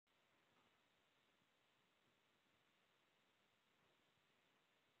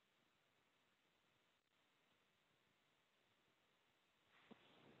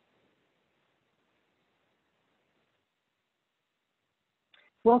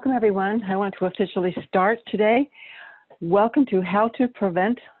Welcome, everyone. I want to officially start today. Welcome to How to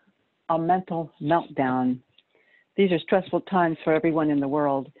Prevent a Mental Meltdown. These are stressful times for everyone in the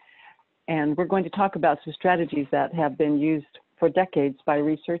world, and we're going to talk about some strategies that have been used for decades by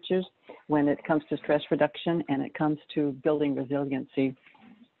researchers when it comes to stress reduction and it comes to building resiliency.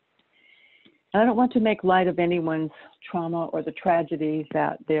 I don't want to make light of anyone's trauma or the tragedies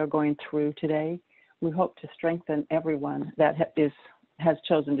that they are going through today. We hope to strengthen everyone that has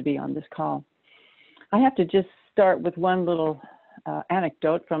chosen to be on this call. I have to just start with one little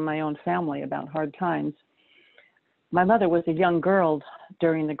anecdote from my own family about hard times. My mother was a young girl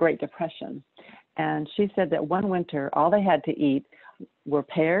during the Great Depression, and she said that one winter all they had to eat were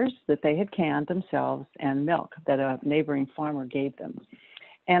pears that they had canned themselves and milk that a neighboring farmer gave them.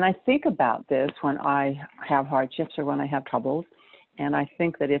 And I think about this when I have hardships or when I have troubles, and I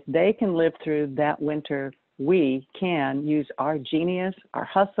think that if they can live through that winter, we can use our genius, our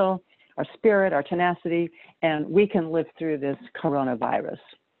hustle, our spirit, our tenacity, and we can live through this coronavirus.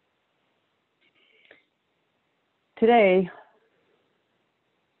 Today,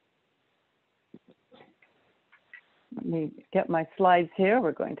 let me get my slides here.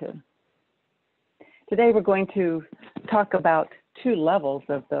 Today we're going to talk about two levels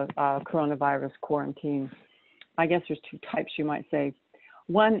of the coronavirus quarantine. I guess there's two types, you might say.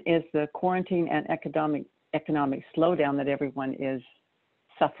 One is the quarantine and economic slowdown that everyone is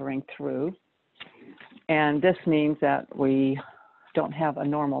suffering through. And this means that we don't have a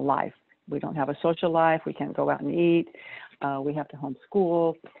normal life. We don't have a social life. We can't go out and eat. We have to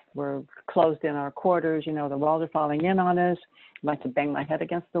homeschool. We're closed in our quarters. You know, the walls are falling in on us. I like to bang my head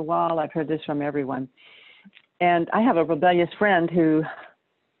against the wall. I've heard this from everyone. And I have a rebellious friend who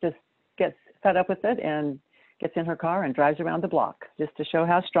just gets fed up with it and gets in her car and drives around the block just to show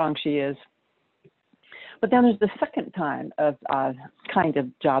how strong she is. But then there's the second kind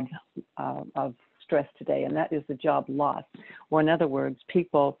of job of stress today, and that is the job loss. Or in other words,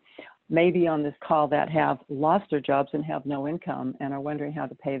 people may be on this call that have lost their jobs and have no income and are wondering how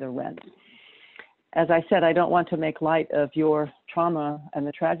to pay their rent. As I said, I don't want to make light of your trauma and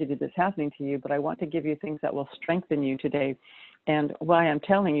the tragedy that's happening to you, but I want to give you things that will strengthen you today. And why I'm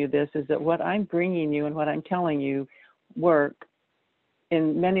telling you this is that what I'm bringing you and what I'm telling you work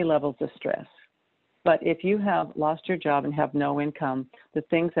in many levels of stress. But if you have lost your job and have no income, the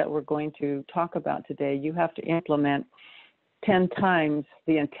things that we're going to talk about today, you have to implement 10 times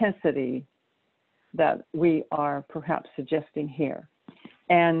the intensity that we are perhaps suggesting here.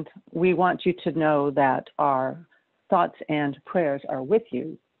 And we want you to know that our thoughts and prayers are with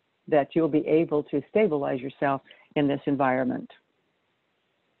you, that you'll be able to stabilize yourself in this environment.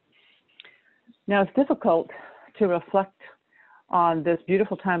 Now, it's difficult to reflect on this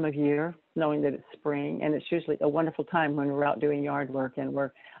beautiful time of year, knowing that it's spring, and it's usually a wonderful time when we're out doing yard work and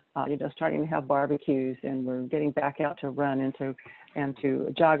we're starting to have barbecues and we're getting back out to run and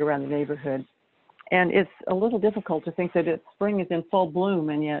to jog around the neighborhood. And it's a little difficult to think that spring is in full bloom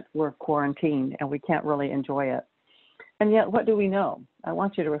and yet we're quarantined and we can't really enjoy it. And yet, what do we know? I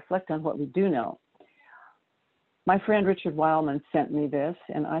want you to reflect on what we do know. My friend Richard Wildman sent me this,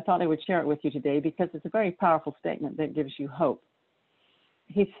 and I thought I would share it with you today because it's a very powerful statement that gives you hope.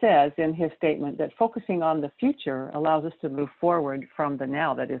 He says in his statement that focusing on the future allows us to move forward from the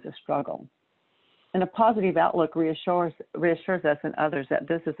now that is a struggle. And a positive outlook reassures us and others that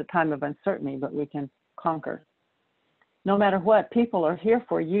this is a time of uncertainty, but we can conquer. No matter what, people are here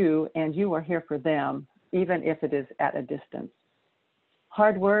for you and you are here for them, even if it is at a distance.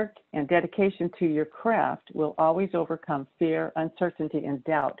 Hard work and dedication to your craft will always overcome fear, uncertainty, and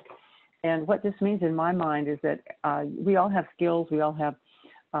doubt. And what this means in my mind is that we all have skills, we all have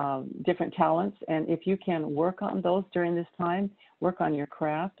different talents, and if you can work on those during this time, work on your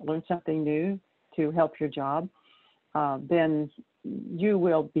craft, learn something new to help your job, then you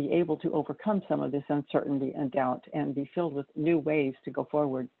will be able to overcome some of this uncertainty and doubt and be filled with new ways to go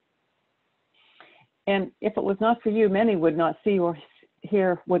forward. And if it was not for you, many would not see or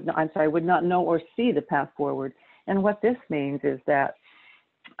hear, would not know or see the path forward. And what this means is that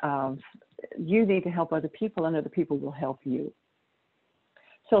you need to help other people and other people will help you.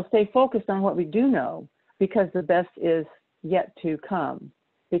 So stay focused on what we do know, because the best is yet to come.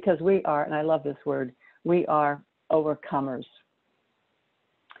 Because we are, and I love this word, we are overcomers.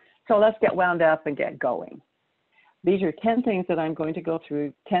 So let's get wound up and get going. These are 10 things that I'm going to go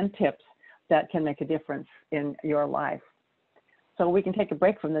through, 10 tips that can make a difference in your life. So we can take a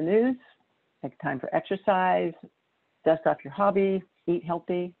break from the news, take time for exercise, dust off your hobby, eat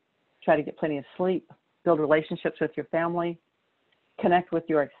healthy, try to get plenty of sleep, build relationships with your family, connect with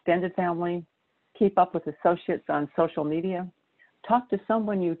your extended family, keep up with associates on social media, talk to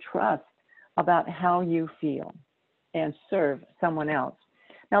someone you trust about how you feel and serve someone else.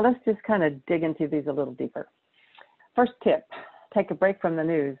 Now let's just kind of dig into these a little deeper. First tip, take a break from the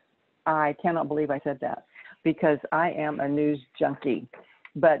news. I cannot believe I said that because I am a news junkie.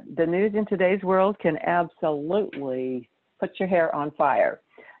 But the news in today's world can absolutely put your hair on fire.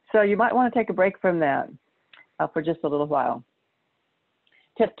 So you might want to take a break from that for just a little while.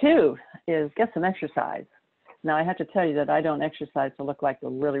 Tip 2 is get some exercise. Now I have to tell you that I don't exercise to look like the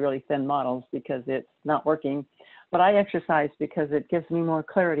really, really thin models because it's not working. But I exercise because it gives me more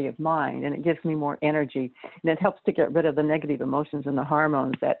clarity of mind and it gives me more energy. And it helps to get rid of the negative emotions and the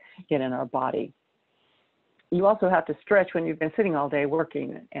hormones that get in our body. You also have to stretch when you've been sitting all day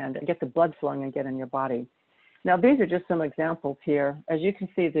working and get the blood flowing again in your body. Now, these are just some examples here. As you can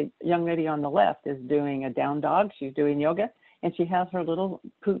see, the young lady on the left is doing a down dog. She's doing yoga, and she has her little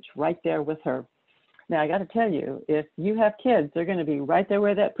pooch right there with her. Now, I got to tell you, if you have kids, they're going to be right there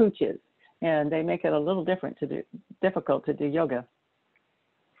where that pooch is, and they make it a little difficult to do yoga.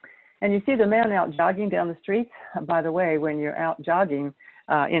 And you see the man out jogging down the street. By the way, when you're out jogging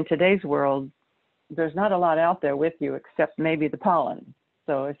in today's world, there's not a lot out there with you except maybe the pollen.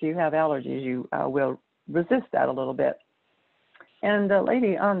 So if you have allergies, you will resist that a little bit. And the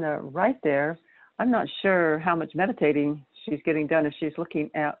lady on the right there, I'm not sure how much meditating she's getting done if she's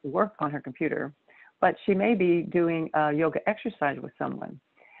looking at work on her computer, but she may be doing a yoga exercise with someone.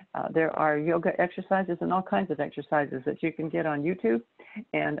 There are yoga exercises and all kinds of exercises that you can get on YouTube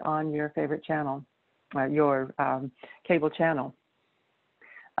and on your favorite channel, your cable channel.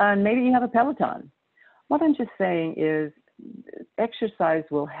 And maybe you have a Peloton. What I'm just saying is exercise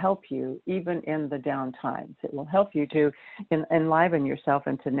will help you even in the down times. It will help you to enliven yourself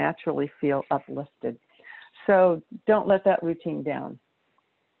and to naturally feel uplifted. So don't let that routine down.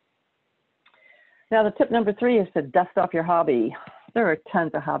 Now, the tip number 3 is to dust off your hobby. There are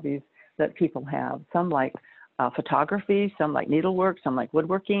tons of hobbies that people have. Some like photography, some like needlework, some like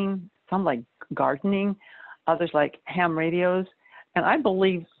woodworking, some like gardening, others like ham radios. And I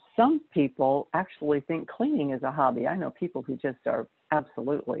believe some people actually think cleaning is a hobby. I know people who just are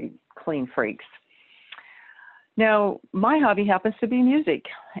absolutely clean freaks. Now, my hobby happens to be music,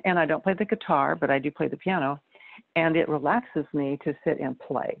 and I don't play the guitar, but I do play the piano, and it relaxes me to sit and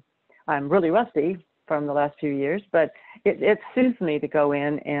play. I'm really rusty from the last few years, but it soothes me to go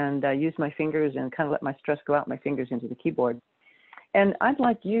in and use my fingers and kind of let my stress go out my fingers into the keyboard. And I'd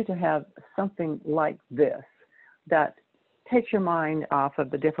like you to have something like this that takes your mind off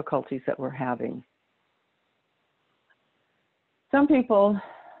of the difficulties that we're having. Some people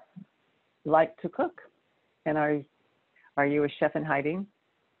like to cook. And are you a chef in hiding?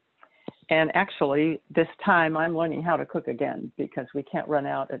 And actually, this time I'm learning how to cook again because we can't run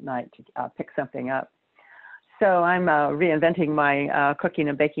out at night to pick something up. So I'm reinventing my cooking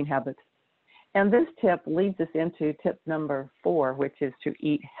and baking habits. And this tip leads us into tip number 4, which is to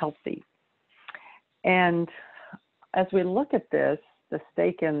eat healthy. And as we look at this, the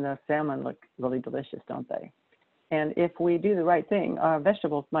steak and the salmon look really delicious, don't they? And if we do the right thing, our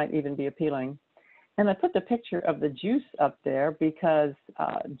vegetables might even be appealing. And I put the picture of the juice up there because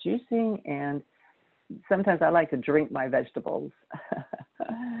juicing, and sometimes I like to drink my vegetables.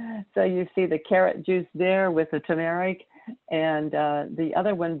 So you see the carrot juice there with the turmeric, and the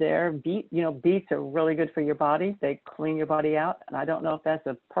other one there, beets are really good for your body. They clean your body out. And I don't know if that's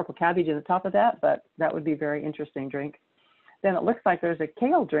a purple cabbage in the top of that, but that would be a very interesting drink. Then it looks like there's a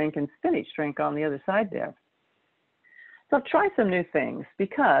kale drink and spinach drink on the other side there. So try some new things,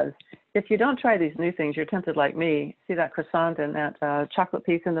 because if you don't try these new things, you're tempted like me. See that croissant and that chocolate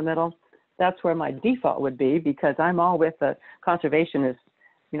piece in the middle? That's where my default would be, because I'm all with the conservationists,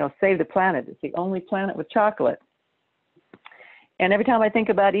 save the planet. It's the only planet with chocolate. And every time I think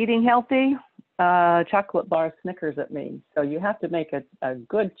about eating healthy, chocolate bar snickers at me. So you have to make a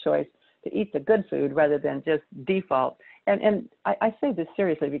good choice to eat the good food rather than just default. And I say this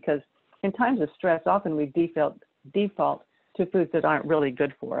seriously because in times of stress, often we default to foods that aren't really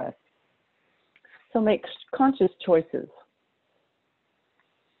good for us. So make conscious choices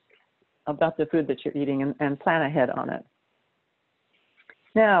about the food that you're eating and plan ahead on it.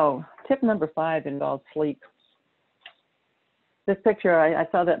 Now, tip number 5 involves sleep. This picture, I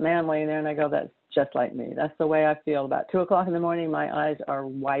saw that man laying there and I go, that's just like me. That's the way I feel. About 2 o'clock in the morning, my eyes are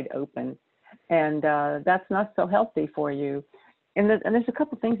wide open. And that's not so healthy for you. And there's a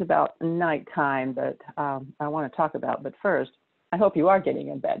couple things about nighttime that I want to talk about. But first, I hope you are getting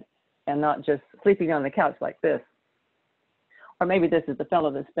in bed and not just sleeping on the couch like this. Or maybe this is the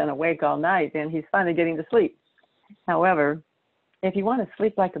fellow that's been awake all night and he's finally getting to sleep. However, if you want to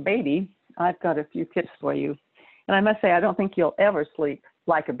sleep like a baby, I've got a few tips for you. And I must say, I don't think you'll ever sleep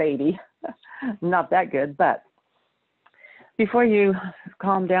like a baby. Not that good, but before you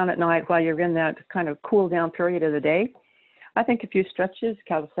calm down at night while you're in that kind of cool down period of the day, I think a few stretches,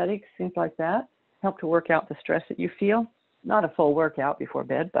 calisthenics, things like that, help to work out the stress that you feel. Not a full workout before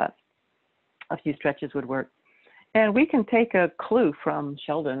bed, but a few stretches would work. And we can take a clue from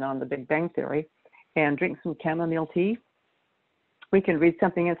Sheldon on the Big Bang Theory and drink some chamomile tea. We can read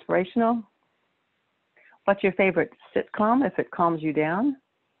something inspirational. What's your favorite sitcom if it calms you down?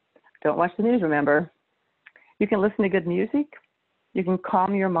 Don't watch the news, remember. You can listen to good music. You can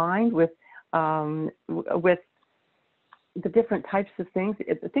calm your mind with the different types of things.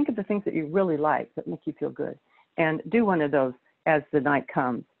 Think of the things that you really like that make you feel good, and do one of those as the night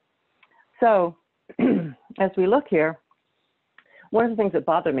comes. So as we look here, one of the things that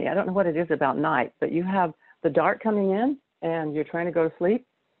bother me, I don't know what it is about night, but you have the dark coming in and you're trying to go to sleep.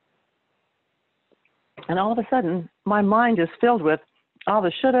 And all of a sudden, my mind is filled with all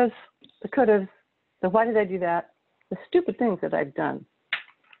the shouldas, the couldas, the why did I do that, the stupid things that I've done.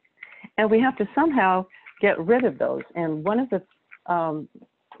 And we have to somehow get rid of those. And one of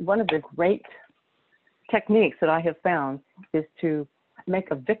the great techniques that I have found is to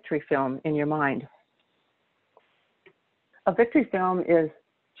make a victory film in your mind. A victory film is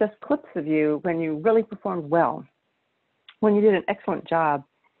just clips of you when you really performed well, when you did an excellent job,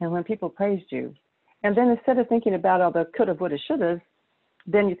 and when people praised you. And then instead of thinking about all the coulda, woulda, shouldas,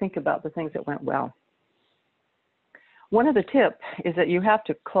 then you think about the things that went well. One of the tips is that you have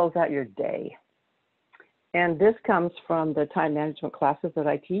to close out your day. And this comes from the time management classes that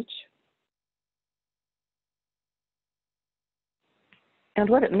I teach. And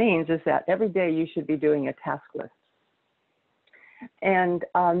what it means is that every day you should be doing a task list and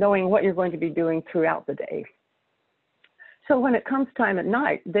knowing what you're going to be doing throughout the day. So when it comes time at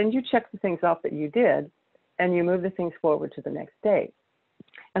night, then you check the things off that you did and you move the things forward to the next day.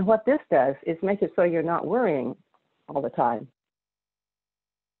 And what this does is make it so you're not worrying all the time.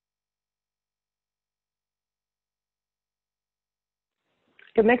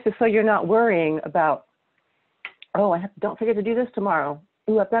 It makes it so you're not worrying about, oh, don't forget to do this tomorrow.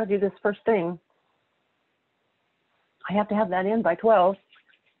 Ooh, I've got to do this first thing. I have to have that in by 12.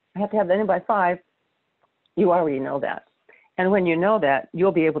 I have to have that in by 5. You already know that. And when you know that,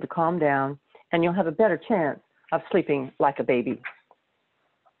 you'll be able to calm down and you'll have a better chance of sleeping like a baby.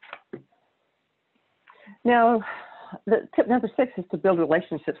 Now, the tip number 6 is to build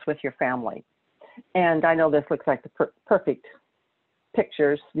relationships with your family. And I know this looks like the perfect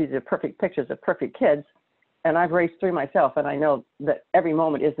pictures. These are perfect pictures of perfect kids. And I've raised 3 myself, and I know that every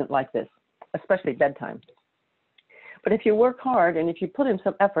moment isn't like this, especially bedtime. But if you work hard and if you put in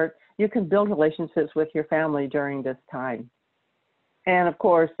some effort, you can build relationships with your family during this time. And of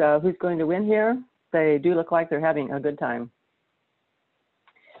course, who's going to win here? They do look like they're having a good time.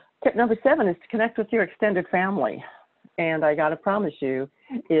 Tip number 7 is to connect with your extended family. And I got to promise you,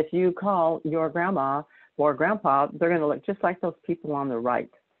 if you call your grandma or grandpa, they're going to look just like those people on the right.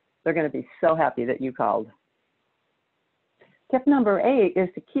 They're going to be so happy that you called. Tip number 8 is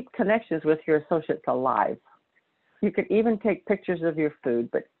to keep connections with your associates alive. You can even take pictures of your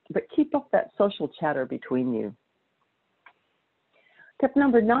food, but keep up that social chatter between you. Tip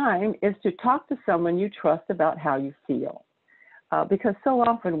number 9 is to talk to someone you trust about how you feel. Because so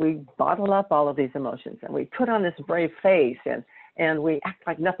often we bottle up all of these emotions and we put on this brave face and we act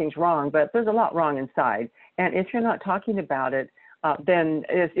like nothing's wrong, but there's a lot wrong inside. And if you're not talking about it, then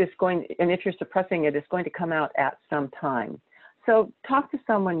it's going, and if you're suppressing it, it's going to come out at some time. So talk to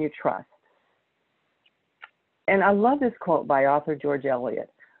someone you trust. And I love this quote by author George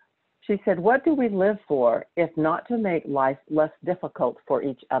Eliot. She said, "What do we live for if not to make life less difficult for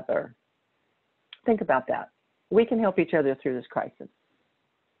each other?" Think about that. We can help each other through this crisis.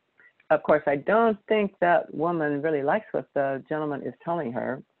 Of course, I don't think that woman really likes what the gentleman is telling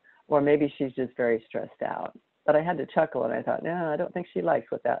her, or maybe she's just very stressed out. But I had to chuckle and I thought, no, I don't think she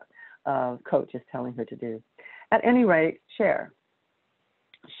likes what that coach is telling her to do. At any rate, share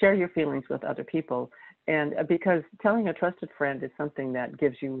your feelings with other people. And because telling a trusted friend is something that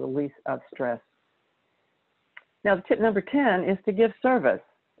gives you release of stress. Now, tip number 10 is to give service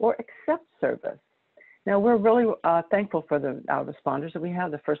or accept service. Now, we're really thankful for the responders that we have,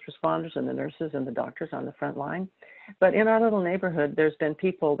 the first responders and the nurses and the doctors on the front line. But in our little neighborhood, there's been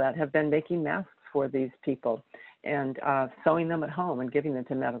people that have been making masks for these people and sewing them at home and giving them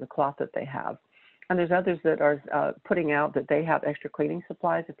to them out of the cloth that they have. And there's others that are putting out that they have extra cleaning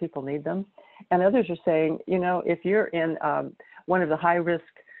supplies if people need them. And others are saying, you know, if you're in one of the high-risk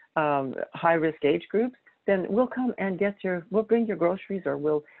age groups, then we'll come and we'll bring your groceries, or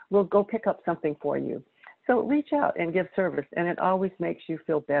we'll go pick up something for you. So reach out and give service, and it always makes you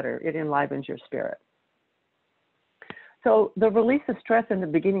feel better. It enlivens your spirit. So the release of stress in the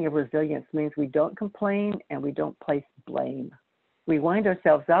beginning of resilience means we don't complain and we don't place blame. We wind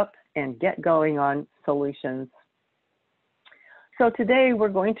ourselves up and get going on solutions. So today we're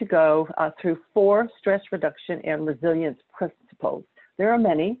going to go through 4 stress reduction and resilience principles. There are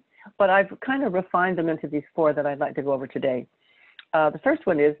many, but I've kind of refined them into these 4 that I'd like to go over today. The first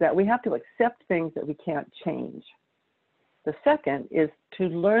one is that we have to accept things that we can't change. The second is to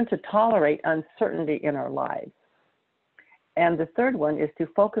learn to tolerate uncertainty in our lives. And the third one is to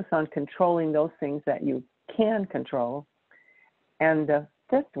focus on controlling those things that you can control. And the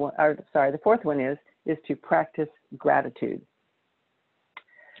fourth one is to practice gratitude.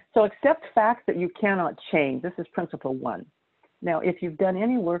 So accept facts that you cannot change. This is principle 1. Now, if you've done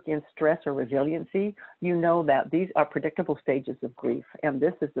any work in stress or resiliency, you know that these are predictable stages of grief. And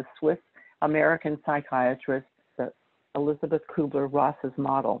this is the Swiss American psychiatrist, Elizabeth Kubler-Ross's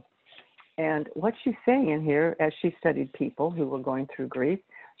model. And what she's saying in here, as she studied people who were going through grief,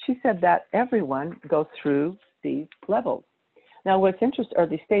 she said that everyone goes through these levels. Now, what's interesting, or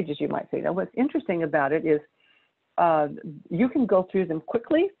these stages, you might say. Now, what's interesting about it is you can go through them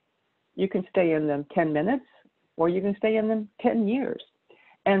quickly. You can stay in them 10 minutes, or you can stay in them 10 years.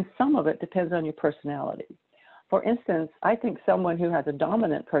 And some of it depends on your personality. For instance, I think someone who has a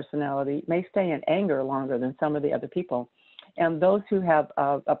dominant personality may stay in anger longer than some of the other people. And those who have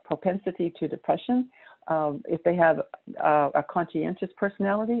a propensity to depression, if they have a conscientious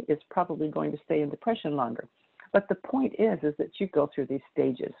personality, is probably going to stay in depression longer. But the point is that you go through these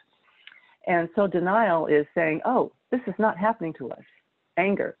stages. And so denial is saying, oh, this is not happening to us.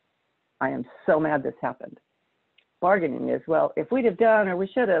 Anger, I am so mad this happened. Bargaining is, well, if we'd have done or we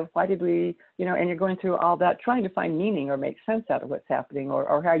should have, why did we, and you're going through all that, trying to find meaning or make sense out of what's happening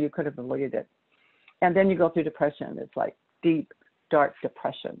or how you could have avoided it. And then you go through depression. It's like deep, dark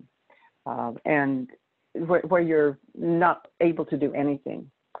depression, and where you're not able to do anything.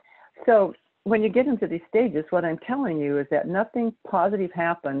 So when you get into these stages, what I'm telling you is that nothing positive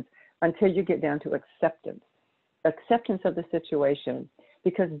happens until you get down to acceptance of the situation,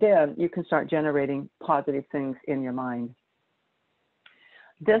 because then you can start generating positive things in your mind.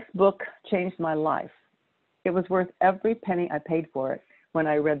 This book changed my life. It was worth every penny I paid for it when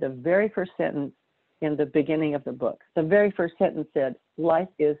I read the very first sentence in the beginning of the book. The very first sentence said, life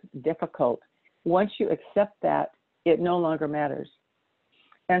is difficult. Once you accept that, it no longer matters.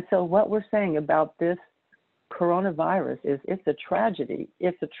 And so what we're saying about this coronavirus is it's a tragedy.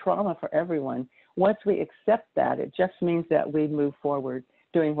 It's a trauma for everyone. Once we accept that, it just means that we move forward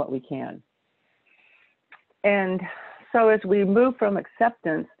doing what we can. And so as we move from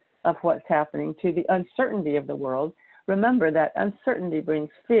acceptance of what's happening to the uncertainty of the world, remember that uncertainty brings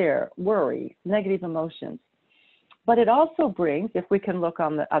fear, worry, negative emotions. But it also brings, if we can look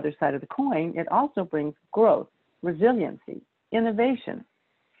on the other side of the coin, it also brings growth, resiliency, innovation.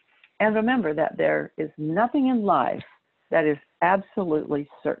 And remember that there is nothing in life that is absolutely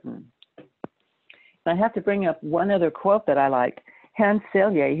certain. And I have to bring up one other quote that I like. Hans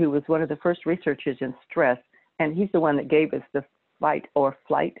Selye, who was one of the first researchers in stress, and he's the one that gave us the fight or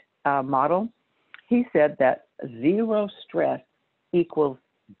flight model. He said that 0 stress equals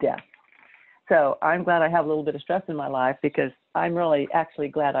death. So I'm glad I have a little bit of stress in my life, because I'm really actually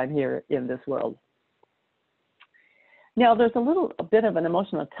glad I'm here in this world. Now, there's a bit of an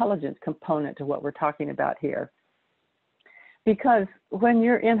emotional intelligence component to what we're talking about here. Because when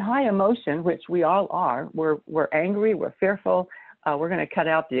you're in high emotion, which we all are, we're angry, we're fearful, we're going to cut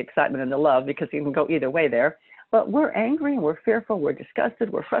out the excitement and the love because you can go either way there. But we're angry, we're fearful, we're disgusted,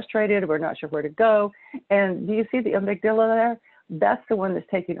 we're frustrated, we're not sure where to go. And do you see the amygdala there? That's the one that's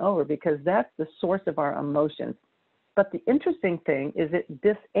taking over, because that's the source of our emotions. But the interesting thing is it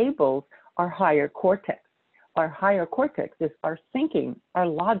disables our higher cortex. Our higher cortex is our thinking, our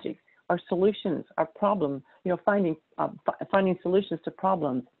logic, our solutions, our problem, finding solutions to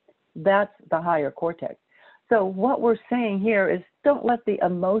problems. That's the higher cortex. So what we're saying here is don't let the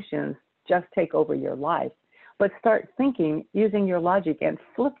emotions just take over your life, but start thinking using your logic and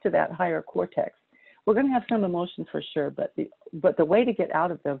flip to that higher cortex. We're going to have some emotions for sure, but the way to get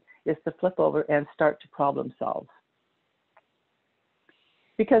out of them is to flip over and start to problem solve.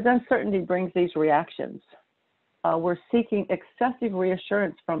 Because uncertainty brings these reactions. We're seeking excessive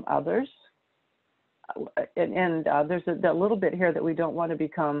reassurance from others. And there's a little bit here that we don't want to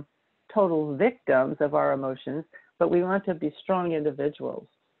become total victims of our emotions, but we want to be strong individuals.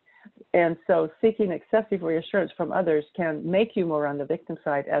 And so seeking excessive reassurance from others can make you more on the victim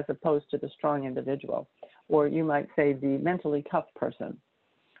side as opposed to the strong individual, or you might say the mentally tough person.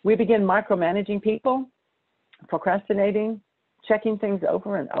 We begin micromanaging people, procrastinating, checking things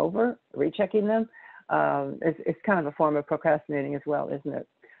over and over, rechecking them, it's kind of a form of procrastinating as well, isn't it?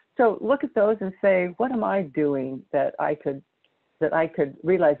 So look at those and say, what am I doing that I could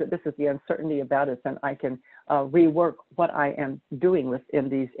realize that this is the uncertainty about it, and I can rework what I am doing within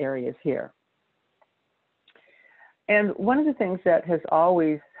these areas here. And one of the things that has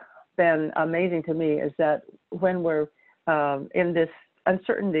always been amazing to me is that when we're in this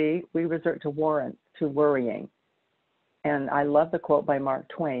uncertainty, we resort to worrying. And I love the quote by Mark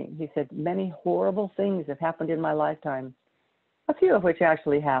Twain. He said, "Many horrible things have happened in my lifetime, a few of which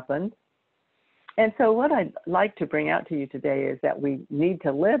actually happened." And so what I'd like to bring out to you today is that we need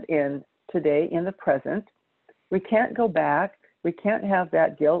to live in today, in the present. We can't go back. We can't have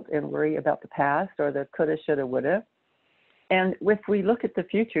that guilt and worry about the past or the coulda, shoulda, woulda. And if we look at the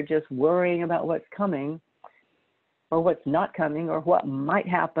future, just worrying about what's coming or what's not coming or what might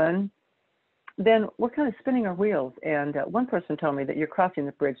happen, then we're kind of spinning our wheels. And one person told me that you're crossing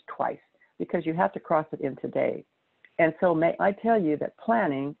the bridge twice because you have to cross it in today. And so may I tell you that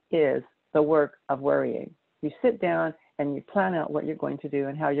planning is the work of worrying. You sit down and you plan out what you're going to do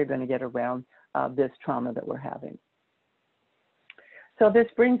and how you're going to get around this trauma that we're having. So this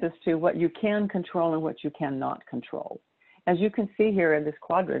brings us to what you can control and what you cannot control. As you can see here in this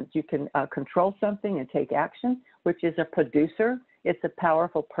quadrant, you can control something and take action, which is a producer. It's a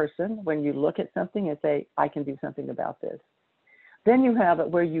powerful person when you look at something and say, I can do something about this. Then you have it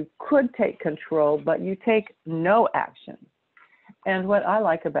where you could take control, but you take no action. And what I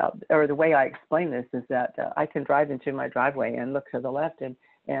like about, or the way I explain this, is that I can drive into my driveway and look to the left, and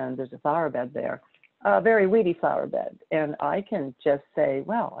there's a flower bed there, a very weedy flower bed. And I can just say,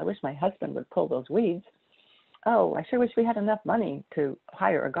 well, I wish my husband would pull those weeds. Oh, I sure wish we had enough money to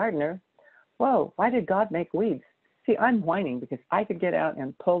hire a gardener. Whoa, why did God make weeds? See, I'm whining because I could get out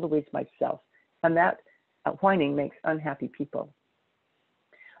and pull the weeds myself. And that whining makes unhappy people.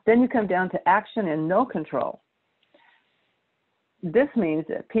 Then you come down to action and no control. This means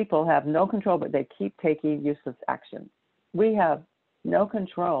that people have no control, but they keep taking useless action. We have no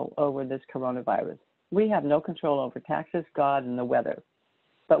control over this coronavirus. We have no control over taxes, God, and the weather.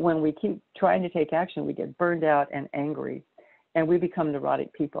 But when we keep trying to take action, we get burned out and angry, and we become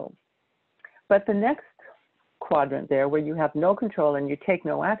neurotic people. But the next quadrant there, where you have no control and you take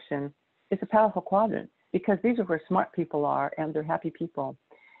no action, is a powerful quadrant, because these are where smart people are, and they're happy people.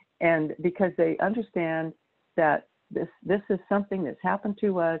 And because they understand that this is something that's happened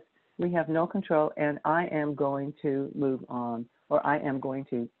to us, we have no control, and I am going to move on, or I am going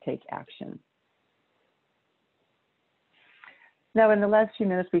to take action. Now, in the last few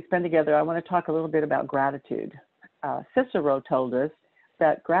minutes we spend together, I want to talk a little bit about gratitude. Cicero told us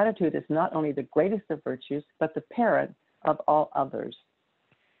that gratitude is not only the greatest of virtues, but the parent of all others.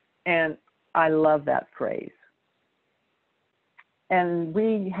 And I love that phrase. And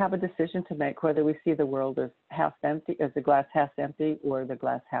we have a decision to make whether we see the world as half empty, as the glass half empty, or the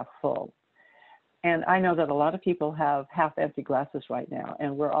glass half full. And I know that a lot of people have half empty glasses right now,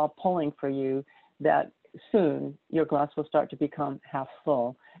 and we're all pulling for you that soon your glass will start to become half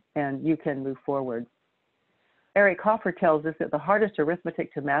full and you can move forward. Eric Hoffer tells us that the hardest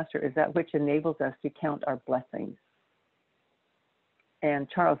arithmetic to master is that which enables us to count our blessings. And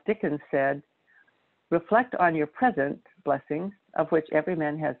Charles Dickens said, reflect on your present blessings, of which every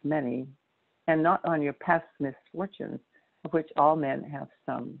man has many, and not on your past misfortunes, of which all men have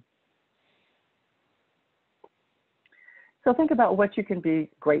some. So think about what you can be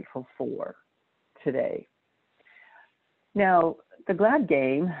grateful for today. Now, the GLAD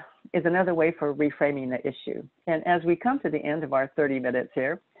game is another way for reframing the issue. And as we come to the end of our 30 minutes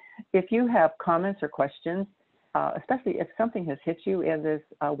here, if you have comments or questions, especially if something has hit you in this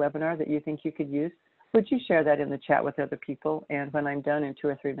webinar that you think you could use, would you share that in the chat with other people? And when I'm done in 2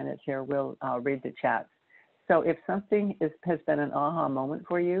 or 3 minutes here, we'll read the chat. So if something has been an aha moment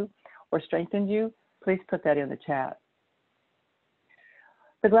for you or strengthened you, please put that in the chat.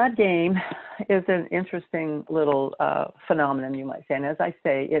 The GLAD game is an interesting little phenomenon, you might say. And as I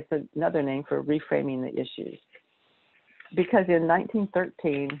say, it's another name for reframing the issues. Because in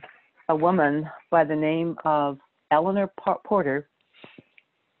 1913, a woman by the name of Eleanor Porter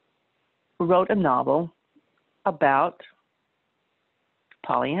wrote a novel about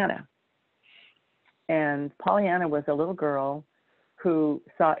Pollyanna. And Pollyanna was a little girl who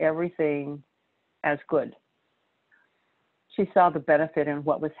saw everything as good. She saw the benefit in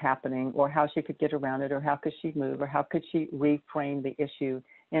what was happening, or how she could get around it, or how could she move, or how could she reframe the issue,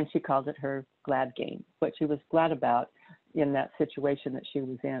 and she called it her GLAD game, what she was glad about in that situation that she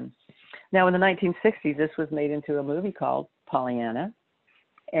was in. Now, in the 1960s, this was made into a movie called Pollyanna,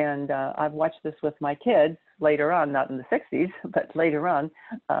 and I've watched this with my kids later on, not in the 60s, but later on,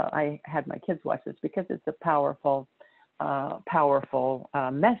 I had my kids watch this because it's a powerful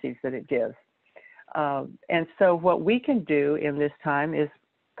message that it gives. And so what we can do in this time is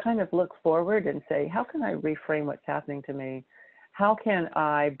kind of look forward and say, how can I reframe what's happening to me? How can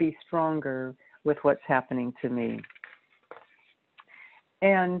I be stronger with what's happening to me?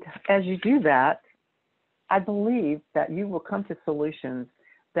 And as you do that, I believe that you will come to solutions,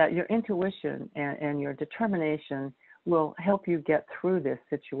 that your intuition and your determination will help you get through this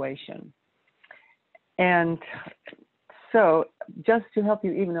situation. And so just to help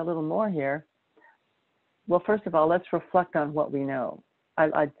you even a little more here, well, first of all, let's reflect on what we know.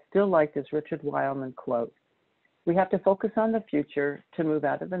 I still like this Richard Wildman quote. We have to focus on the future to move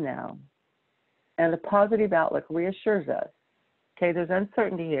out of the now. And a positive outlook reassures us. Okay, there's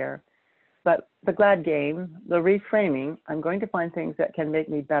uncertainty here, but the glad game, the reframing, I'm going to find things that can make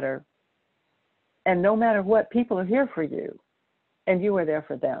me better. And no matter what, people are here for you, and you are there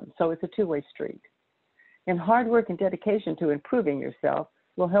for them. So it's a two-way street. And hard work and dedication to improving yourself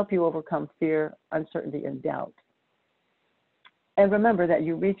will help you overcome fear, uncertainty, and doubt. And remember that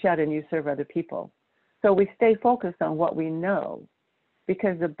you reach out and you serve other people. So we stay focused on what we know,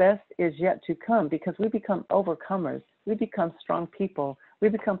 because the best is yet to come, because we become overcomers. We become strong people. We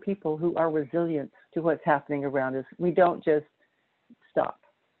become people who are resilient to what's happening around us. We don't just stop.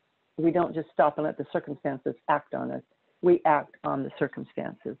 We don't just stop and let the circumstances act on us. We act on the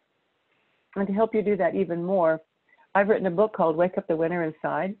circumstances. And to help you do that even more, I've written a book called Wake Up the Winner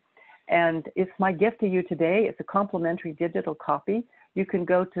Inside, and it's my gift to you today. It's a complimentary digital copy. You can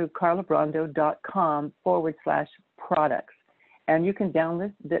go to carlabrando.com/products, and you can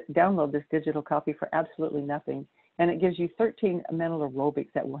download this digital copy for absolutely nothing. And it gives you 13 mental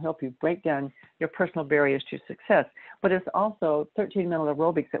aerobics that will help you break down your personal barriers to success. But it's also 13 mental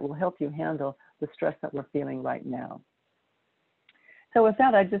aerobics that will help you handle the stress that we're feeling right now. So with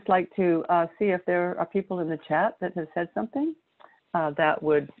that, I'd just like to see if there are people in the chat that have said something that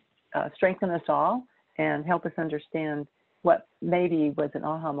would strengthen us all and help us understand what maybe was an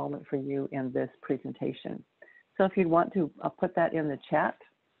aha moment for you in this presentation. So if you'd want to put that in the chat,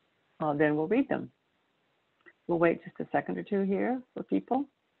 then we'll read them. We'll wait just a second or two here for people.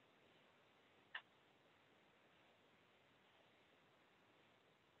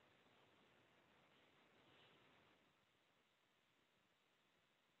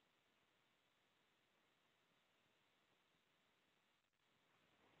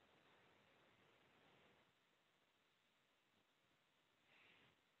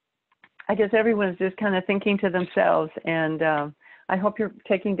 I guess everyone's just kind of thinking to themselves, and I hope you're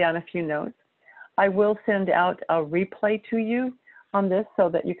taking down a few notes. I will send out a replay to you on this so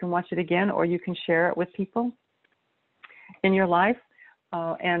that you can watch it again, or you can share it with people in your life.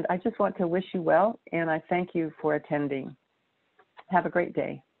 And I just want to wish you well, and I thank you for attending. Have a great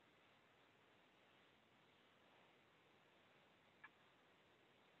day.